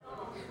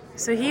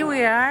So here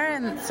we are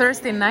on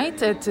Thursday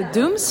night at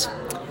DUMS.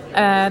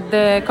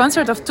 The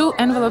concert of 2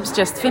 Envelopes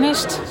just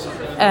finished,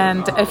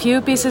 and a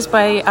few pieces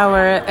by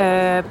our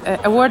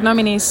award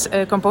nominees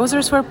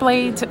composers were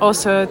played,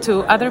 also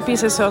 2 other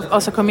pieces of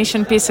also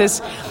commissioned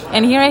pieces.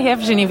 And here I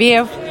have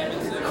Genevieve,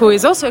 who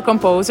is also a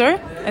composer,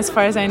 as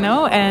far as I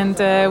know, and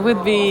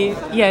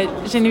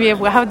Genevieve,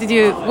 what did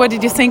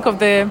you think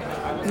of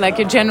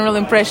your general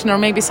impression, or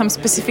maybe some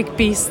specific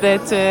piece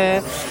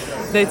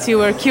that you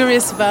were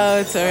curious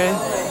about, or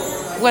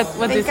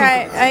what do you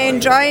think? I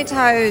enjoyed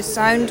how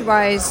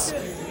sound-wise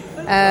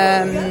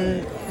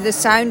the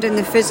sound and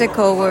the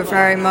physical were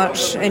very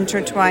much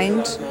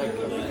intertwined,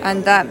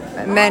 and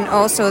that meant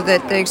also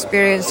that the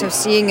experience of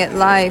seeing it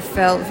live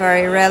felt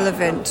very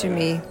relevant to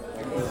me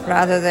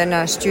rather than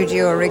a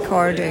studio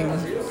recording.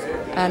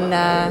 And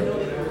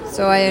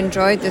so I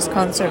enjoyed this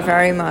concert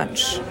very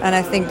much, and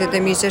I think that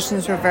the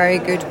musicians were very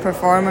good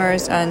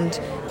performers, and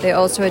they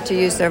also had to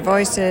use their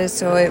voices,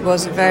 so it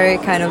was a very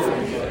kind of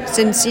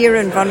sincere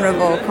and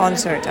vulnerable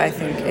concert, I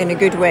think, in a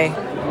good way.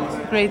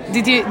 Great.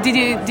 Did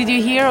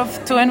you hear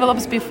of 2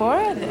 Envelopes before?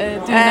 Do you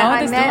know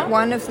I this met duo?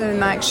 one of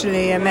them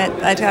actually.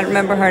 I can't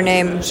remember her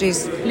name.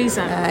 She's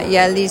Lisa.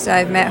 Lisa.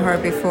 I've met her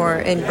before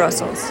in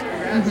Brussels.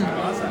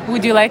 Mm-hmm.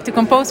 Would you like to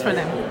compose for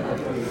them?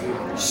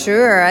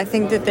 Sure. I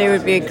think that they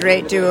would be a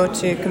great duo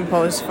to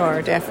compose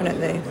for,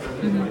 definitely.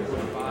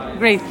 Mm-hmm.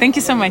 Great. Thank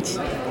you so much.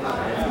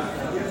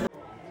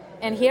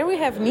 And here we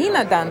have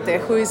Nina Dante,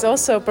 who is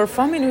also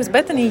performing with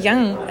Bethany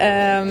Young.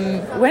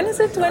 When is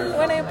it? When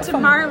are you performing?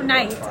 Tomorrow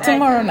night.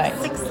 Tomorrow night.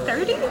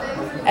 6:30?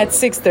 At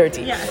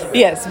 6:30.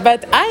 Yes,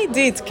 but I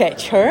did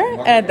catch her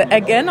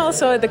again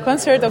also at the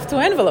concert of 2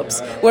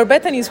 Envelopes, where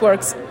Bethany's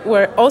works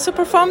were also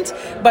performed,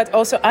 but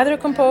also other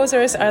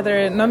composers,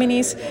 other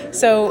nominees.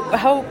 So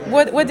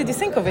what did you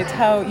think of it?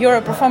 How you're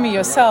performing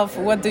yourself,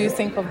 what do you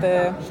think of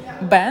the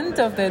band,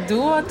 of the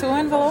duo 2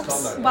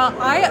 Envelopes? Well,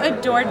 I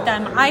adored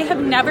them. I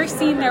have never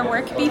seen their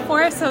work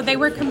before, so they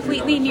were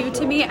completely new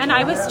to me, and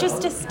I was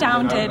just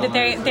astounded.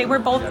 They were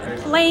both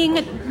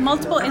playing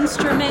multiple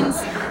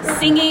instruments,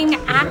 singing,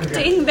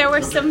 acting. There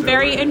were some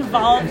very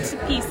involved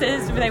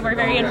pieces. They were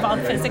very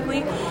involved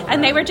physically,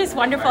 and they were just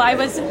wonderful. I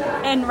was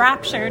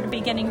enraptured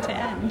beginning to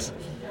end.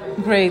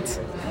 Great.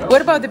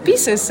 What about the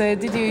pieces?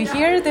 Did you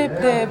hear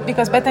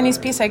because Bethany's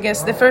piece, I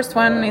guess, the first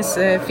one is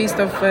Feast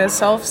of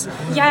Selves,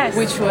 yes,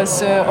 which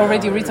was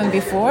already written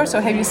before.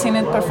 So have you seen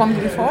it performed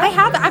before? I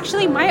have.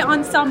 Actually, my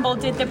ensemble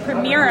did the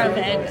premiere of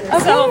it. Okay.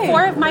 So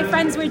 4 of my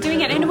friends were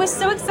doing it, and it was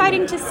so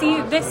exciting to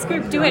see this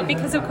group do it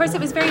because, of course, it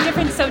was very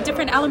different. So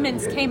different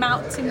elements came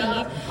out to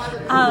me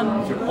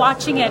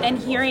watching it and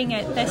hearing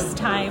it this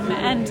time.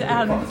 And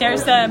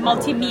there's a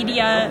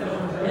multimedia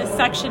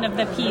section of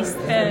the piece.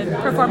 The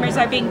performers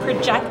are being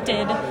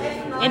projected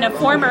in a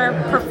former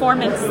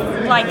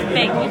performance-like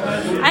thing,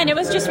 and it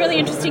was just really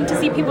interesting to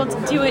see people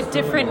do it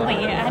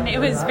differently, and it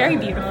was very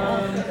beautiful.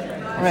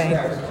 Right.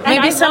 And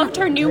I loved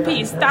her new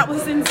piece. That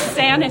was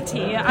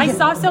insanity. I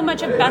saw so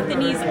much of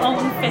Bethany's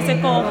own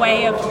physical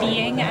way of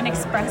being and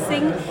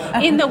expressing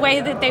in the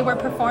way that they were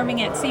performing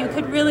it. So you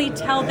could really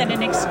tell that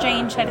an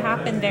exchange had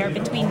happened there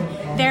between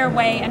their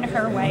way and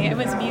her way. It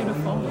was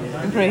beautiful.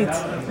 Great.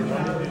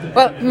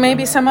 Well,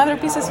 maybe some other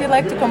pieces you'd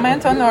like to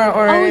comment on,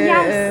 or oh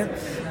yes,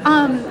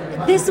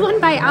 this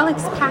one by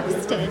Alex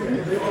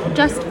Paxton,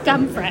 Just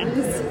Gum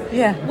Friends,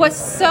 was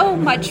so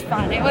much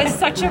fun. It was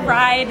such a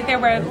ride. There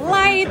were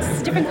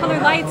lights, different color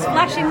lights,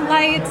 flashing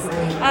lights.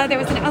 There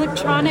was an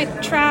electronic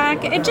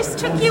track. It just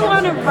took you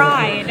on a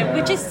ride,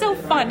 which is so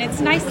fun. It's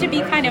nice to be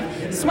kind of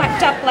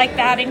swept up like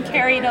that and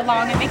carried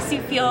along. It makes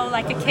you feel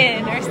like a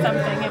kid or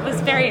something. It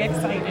was very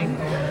exciting.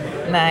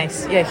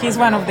 Nice. Yeah, he's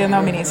one of the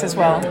nominees as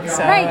well.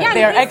 So right, yeah,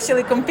 they're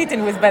actually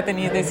competing with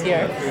Bethany this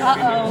year.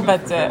 Uh-oh.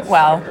 But,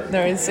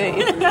 there is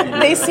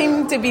they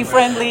seem to be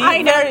friendly,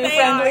 I know, very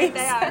friendly.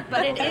 They are,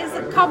 but it is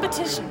a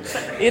competition.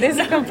 It is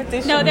a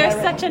competition. No, there's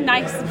such a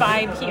nice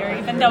vibe here.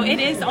 Even though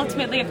it is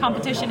ultimately a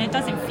competition, it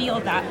doesn't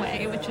feel that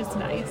way, which is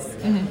nice.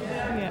 Mm-hmm.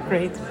 Yeah.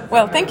 Great.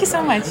 Well, thank you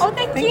so much. Oh,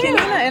 thank you. Thank you,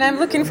 Nina. And I'm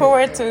looking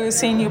forward to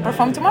seeing you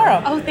perform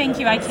tomorrow. Oh, thank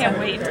you. I can't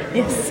wait.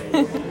 Yes.